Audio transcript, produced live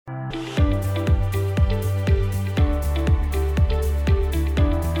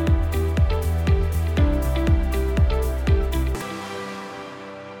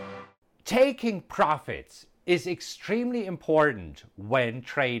Making profits is extremely important when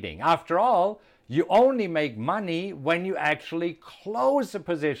trading. After all, you only make money when you actually close a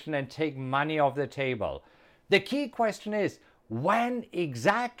position and take money off the table. The key question is, when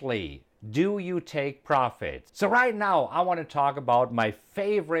exactly do you take profits? So right now, I want to talk about my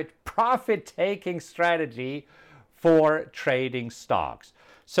favorite profit-taking strategy for trading stocks.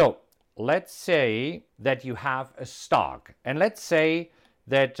 So let's say that you have a stock, and let's say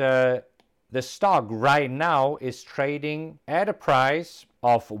that the stock right now is trading at a price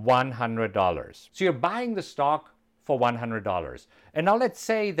of $100. So you're buying the stock for $100. And now let's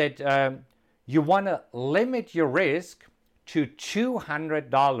say that you want to limit your risk to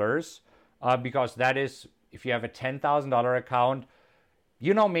 $200 because that is, if you have a $10,000 account,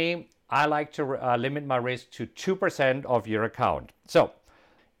 you know me, I like to limit my risk to 2% of your account. So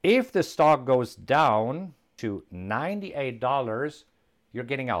if the stock goes down to $98, you're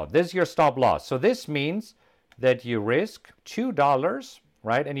getting out. This is your stop loss. So this means that you risk $2,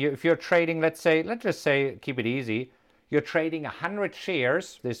 right? And if you're trading, let's just say, keep it easy, you're trading 100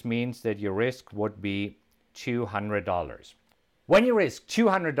 shares. This means that your risk would be $200. When you risk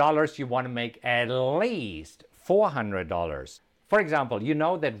 $200, you want to make at least $400. For example, you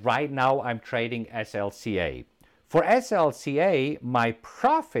know that right now I'm trading SLCA. For SLCA, my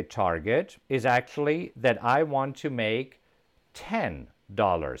profit target is actually that I want to make $10.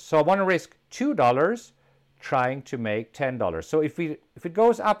 So I want to risk $2 trying to make $10. So if it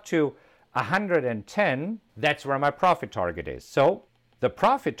goes up to 110, that's where my profit target is. So the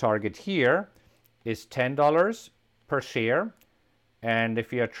profit target here is $10 per share. And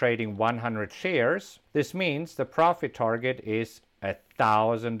if you're trading 100 shares, this means the profit target is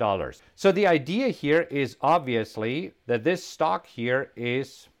 $1,000. So the idea here is obviously that this stock here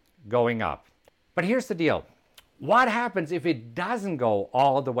is going up. But here's the deal. What happens if it doesn't go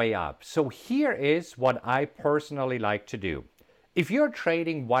all the way up? So here is what I personally like to do. If you're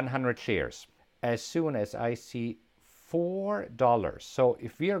trading 100 shares, as soon as I see $4, so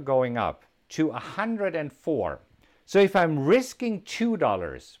if we are going up to 104, so if I'm risking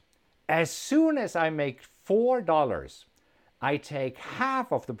 $2, as soon as I make $4, I take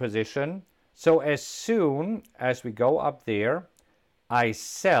half of the position. So as soon as we go up there, I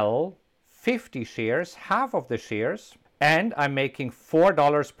sell 50 shares, half of the shares, and I'm making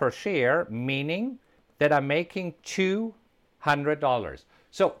 $4 per share, meaning that I'm making $200.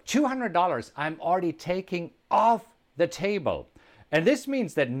 So $200 I'm already taking off the table. And this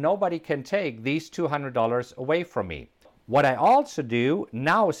means that nobody can take these $200 away from me. What I also do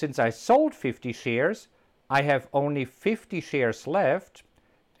now, since I sold 50 shares, I have only 50 shares left.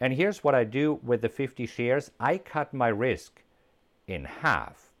 And here's what I do with the 50 shares. I cut my risk in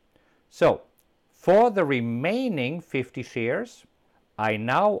half. So for the remaining 50 shares, I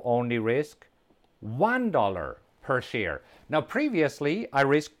now only risk $1 per share. Now previously I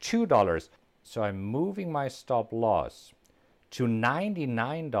risked $2. So I'm moving my stop loss to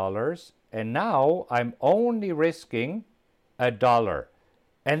 $99, and now I'm only risking $1.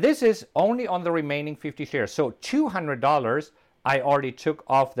 And this is only on the remaining 50 shares. So $200 I already took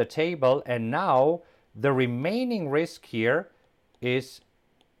off the table, and now the remaining risk here is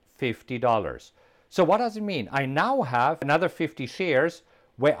 $50. So what does it mean? I now have another 50 shares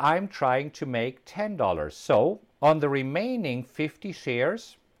where I'm trying to make $10. So on the remaining 50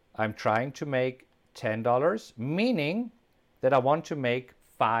 shares, I'm trying to make $10, meaning that I want to make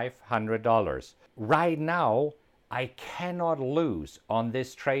 $500. Right now, I cannot lose on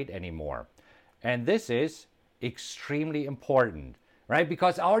this trade anymore. And this is extremely important, right?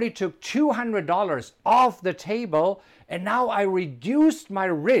 Because I already took $200 off the table, and now I reduced my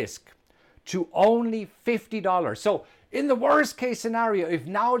risk to only $50. So in the worst case scenario, if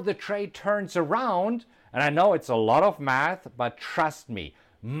now the trade turns around, and I know it's a lot of math, but trust me,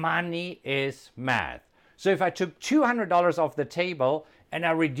 money is math. So if I took $200 off the table and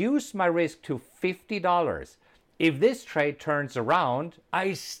I reduced my risk to $50, if this trade turns around,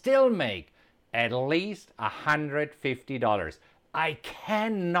 I still make at least $150. I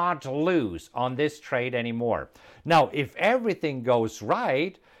cannot lose on this trade anymore. Now, if everything goes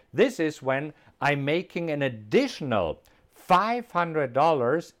right, this is when I'm making an additional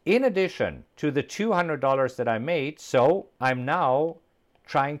 $500 in addition to the $200 that I made. So I'm now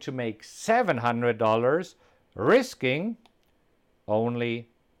trying to make $700, risking only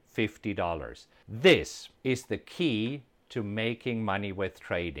 $50. This is the key to making money with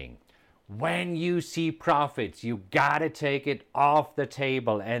trading. When you see profits, you gotta take it off the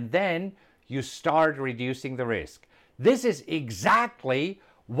table, and then you start reducing the risk. This is exactly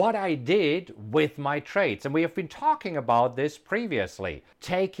what I did with my trades. And we have been talking about this previously.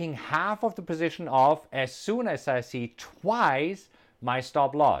 Taking half of the position off as soon as I see twice my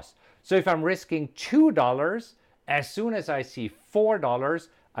stop loss. So if I'm risking $2, as soon as I see $4,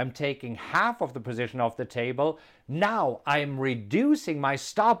 I'm taking half of the position off the table. Now I'm reducing my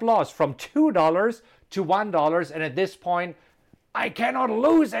stop loss from $2 to $1. And at this point, I cannot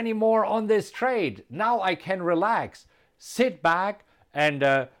lose anymore on this trade. Now I can relax, sit back,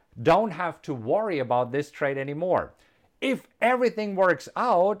 and don't have to worry about this trade anymore. If everything works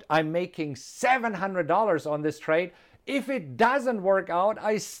out, I'm making $700 on this trade. If it doesn't work out,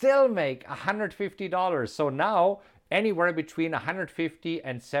 I still make $150. So now anywhere between $150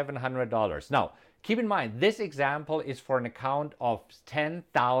 and $700. Now, keep in mind, this example is for an account of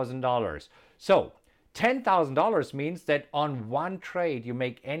 $10,000. So $10,000 means that on one trade, you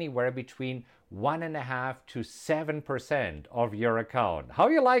make anywhere between 1.5% to 7% of your account. How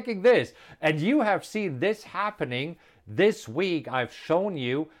are you liking this? And you have seen this happening this week. I've shown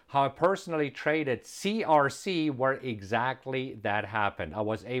you how I personally traded CRC where exactly that happened. I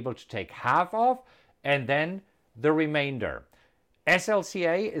was able to take half off and then the remainder.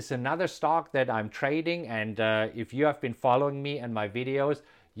 SLCA is another stock that I'm trading, and if you have been following me and my videos,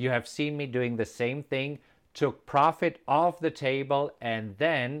 you have seen me doing the same thing. Took profit off the table and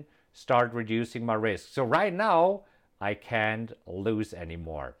then start reducing my risk. So right now, I can't lose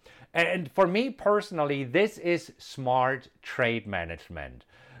anymore. And for me personally, this is smart trade management.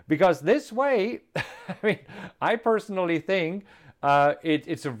 Because this way, I personally think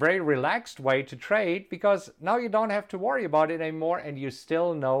it's a very relaxed way to trade, because now you don't have to worry about it anymore and you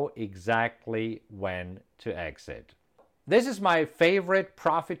still know exactly when to exit. This is my favorite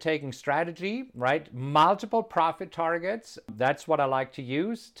profit-taking strategy, right? Multiple profit targets. That's what I like to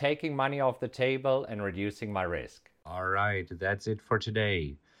use, taking money off the table and reducing my risk. All right, that's it for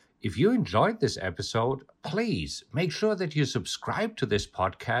today. If you enjoyed this episode, please make sure that you subscribe to this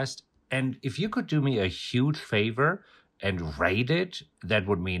podcast. And if you could do me a huge favor and rate it, that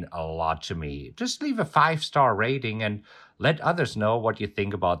would mean a lot to me. Just leave a 5-star rating and let others know what you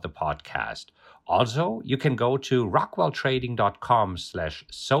think about the podcast. Also, you can go to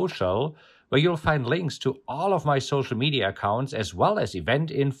rockwelltrading.com/social, where you'll find links to all of my social media accounts, as well as event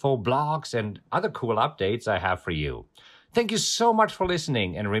info, blogs, and other cool updates I have for you. Thank you so much for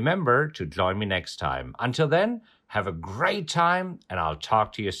listening, and remember to join me next time. Until then, have a great time, and I'll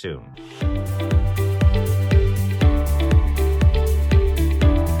talk to you soon.